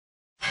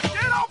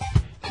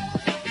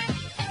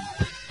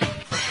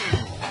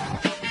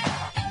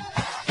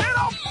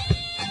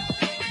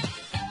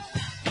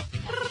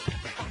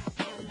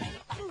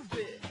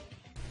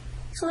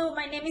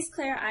name is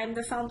Claire. I'm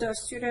the founder of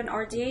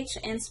StudentRDH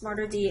and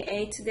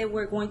StudentRDH. Today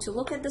we're going to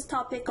look at this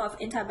topic of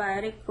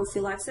antibiotic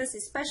prophylaxis,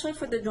 especially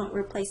for the joint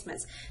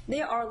replacements.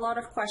 There are a lot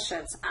of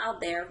questions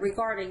out there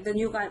regarding the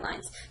new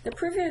guidelines. The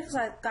previous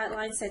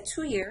guidelines said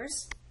 2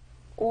 years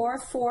or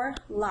for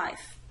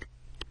life.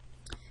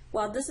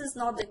 Well, this is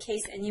not the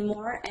case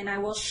anymore, and I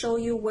will show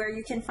you where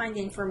you can find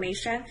the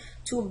information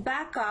to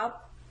back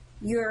up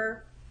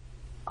your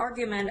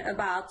argument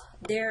about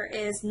there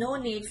is no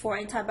need for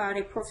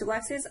antibiotic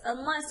prophylaxis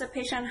unless the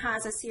patient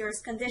has a serious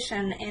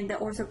condition and the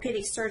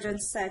orthopedic surgeon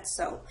said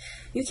so.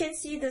 You can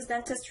see this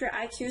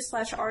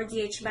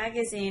DentistryIQ/RDH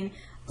magazine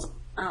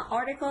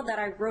article that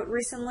I wrote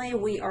recently.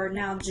 We are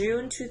now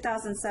June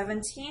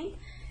 2017.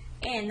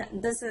 And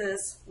this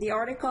is the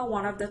article,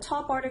 one of the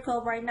top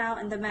articles right now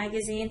in the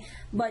magazine.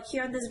 But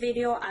here in this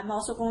video, I'm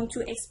also going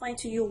to explain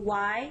to you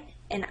why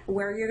and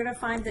where you're going to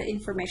find the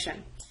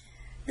information.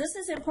 This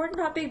is an important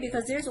topic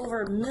because there's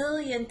over 1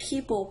 million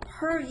people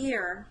per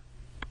year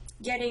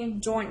getting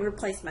joint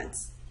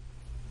replacements.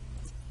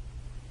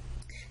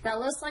 Now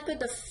let's look at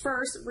the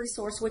first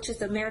resource, which is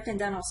the American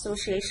Dental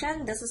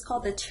Association. This is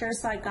called the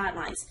chairside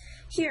guidelines.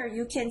 Here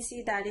you can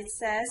see that it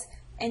says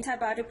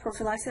antibiotic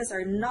prophylaxis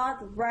are not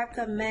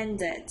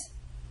recommended.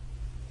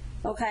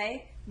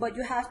 Okay, but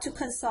you have to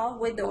consult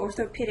with the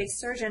orthopedic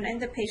surgeon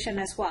and the patient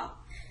as well.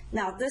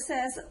 Now this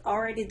is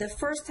already the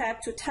first step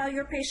to tell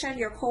your patient,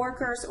 your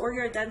coworkers, or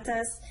your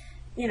dentist,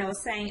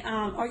 saying,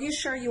 are you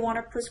sure you want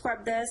to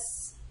prescribe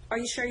this? Are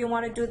you sure you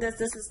want to do this?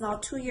 This is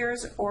not 2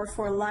 years or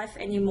for life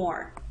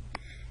anymore.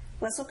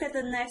 Let's look at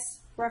the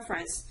next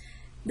reference.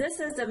 This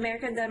is the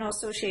American Dental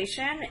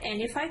Association,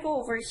 and if I go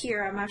over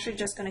here, I'm actually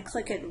just going to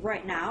click it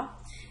right now,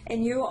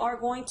 and you are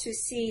going to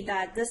see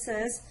that this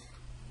is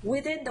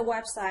within the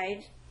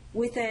website,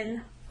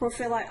 within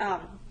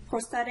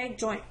prosthetic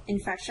joint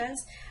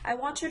infections. I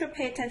want you to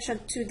pay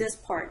attention to this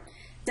part.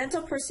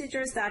 Dental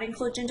procedures that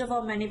include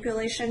gingival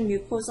manipulation,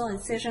 mucosal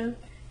incision,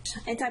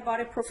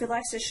 antibiotic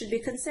prophylaxis should be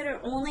considered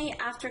only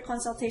after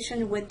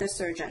consultation with the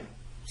surgeon.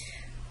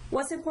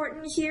 What's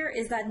important here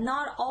is that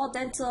not all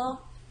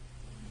dental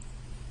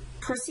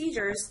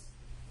procedures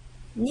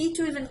need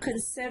to even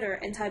consider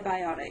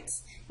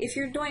antibiotics. If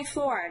you're doing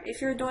fluoride,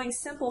 if you're doing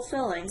simple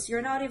fillings,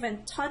 you're not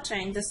even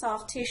touching the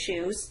soft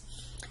tissues,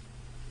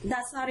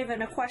 that's not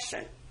even a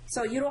question.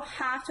 So you don't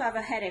have to have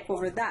a headache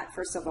over that,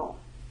 first of all.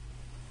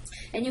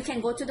 And you can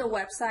go to the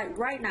website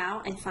right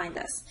now and find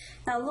this.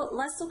 Now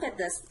let's look at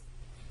this.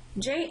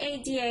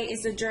 JADA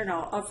is the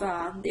journal of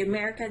the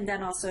American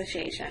Dental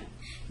Association.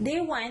 They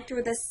went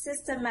through the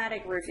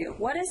systematic review.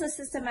 What is a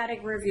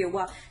systematic review?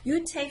 Well,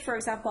 you take, for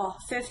example,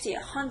 50,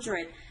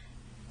 100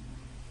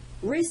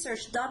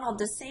 research done on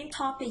the same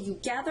topic, you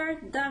gather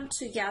them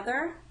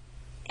together,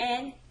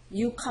 and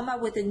you come up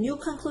with a new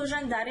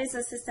conclusion. That is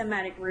a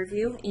systematic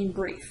review in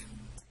brief.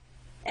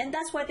 And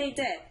that's what they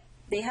did.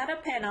 They had a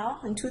panel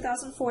in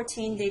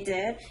 2014, they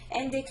did,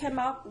 and they came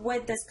up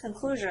with this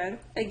conclusion.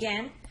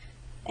 Again,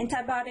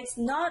 antibiotics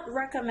not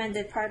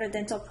recommended prior to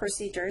dental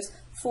procedures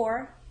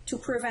to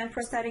prevent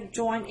prosthetic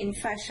joint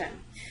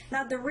infection.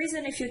 Now the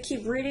reason, if you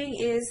keep reading,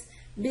 is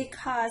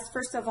because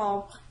first of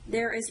all,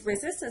 there is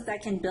resistance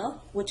that can build,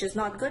 which is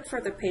not good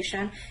for the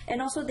patient,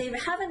 and also they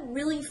haven't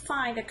really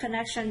found a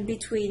connection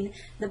between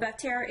the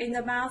bacteria in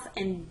the mouth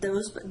and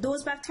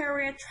those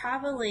bacteria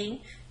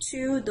traveling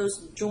to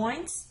those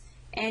joints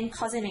and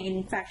causing an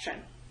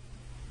infection.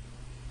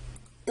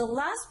 The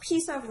last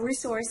piece of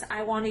resource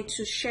I wanted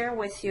to share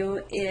with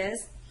you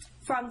is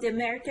from the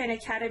American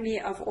Academy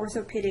of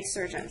Orthopedic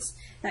Surgeons.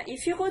 Now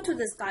if you go to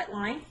this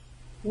guideline,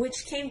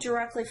 which came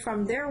directly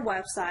from their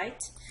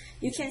website,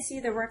 you can see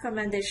the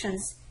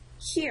recommendations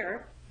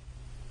here.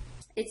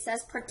 It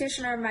says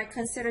practitioner might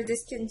consider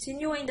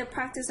discontinuing the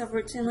practice of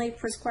routinely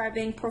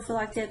prescribing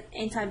prophylactic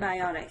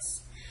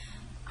antibiotics.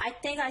 I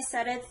think I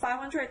said it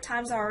 500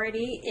 times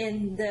already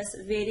in this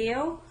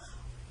video,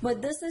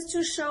 but this is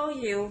to show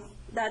you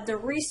that the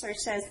research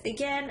says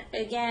again,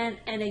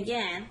 and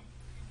again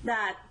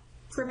that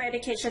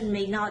premedication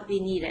may not be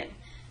needed.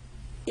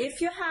 If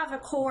you have a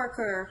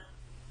coworker,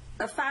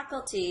 a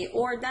faculty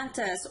or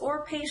dentist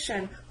or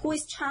patient who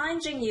is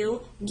challenging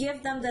you,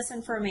 give them this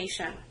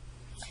information.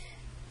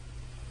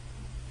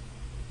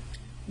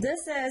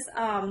 This is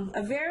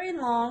a very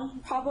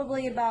long,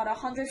 probably about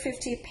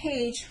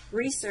 150-page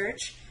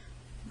research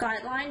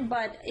guideline,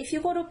 but if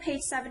you go to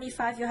page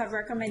 75, you have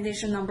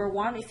recommendation number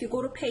 1. If you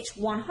go to page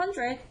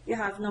 100, you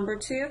have number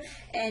 2,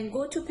 and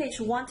go to page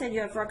 110,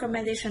 you have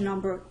recommendation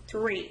number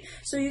 3.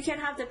 So you can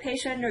have the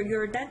patient or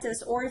your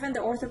dentist or even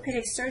the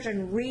orthopedic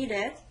surgeon read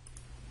it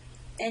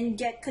and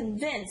get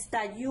convinced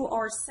that you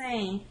are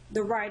saying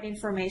the right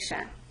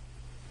information.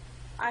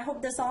 I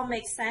hope this all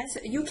makes sense.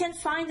 You can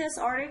find this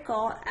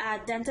article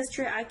at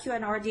Dentistry IQ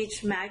and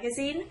RDH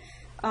magazine.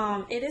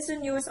 It is the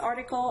newest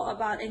article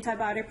about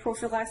antibiotic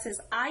prophylaxis.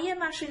 I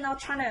am actually not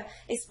trying to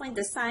explain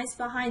the science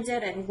behind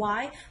it and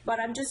why, but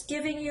I'm just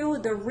giving you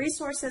the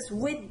resources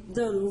with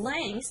the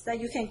links that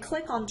you can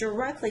click on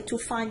directly to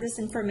find this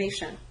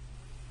information.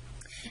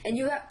 And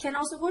you can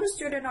also go to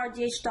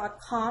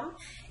StudentRDH.com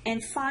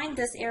and find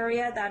this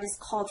area that is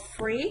called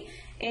free.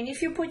 And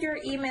if you put your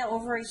email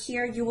over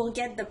here, you will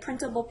get the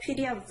printable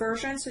PDF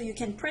version, so you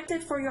can print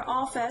it for your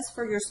office,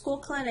 for your school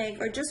clinic,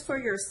 or just for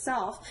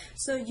yourself,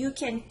 so you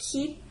can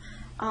keep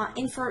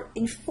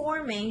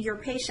informing your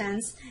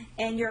patients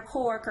and your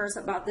coworkers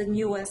about the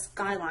newest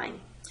guideline.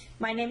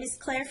 My name is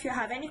Claire. If you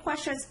have any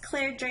questions,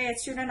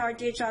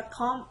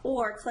 ClaireJ@StudentRDH.com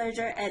or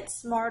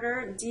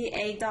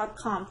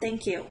ClaireJ@SmarterDA.com.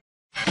 Thank you.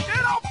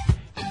 Get up!